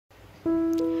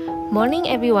Morning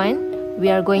everyone, we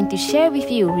are going to share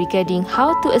with you regarding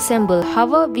how to assemble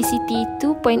Hover VCT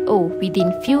 2.0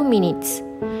 within few minutes.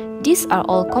 These are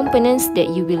all components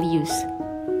that you will use.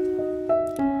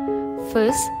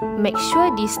 First, make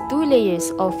sure these two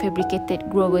layers of fabricated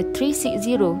grower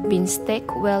 360 been stacked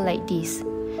well like this.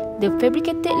 The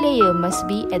fabricated layer must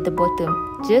be at the bottom,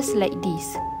 just like this.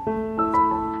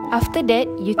 After that,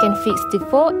 you can fix the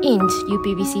 4-inch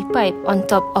UPVC pipe on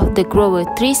top of the grower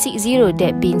 360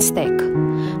 that been stacked.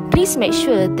 Please make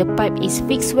sure the pipe is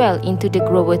fixed well into the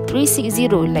grower 360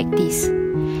 like this.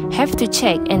 Have to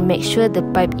check and make sure the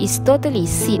pipe is totally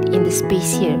sit in the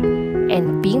space here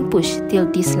and being pushed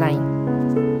till this line.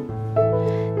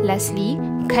 Lastly,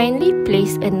 kindly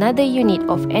place another unit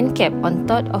of end cap on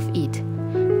top of it.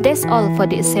 That's all for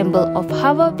the assemble of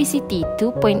Hover VCT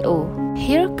 2.0.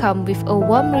 Here come with a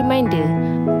warm reminder,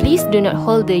 please do not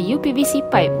hold the UPVC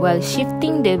pipe while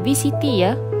shifting the VCT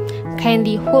ya.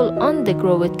 Kindly hold on the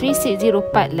grower 360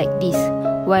 part like this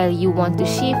while you want to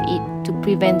shift it to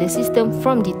prevent the system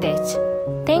from detach.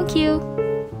 Thank you.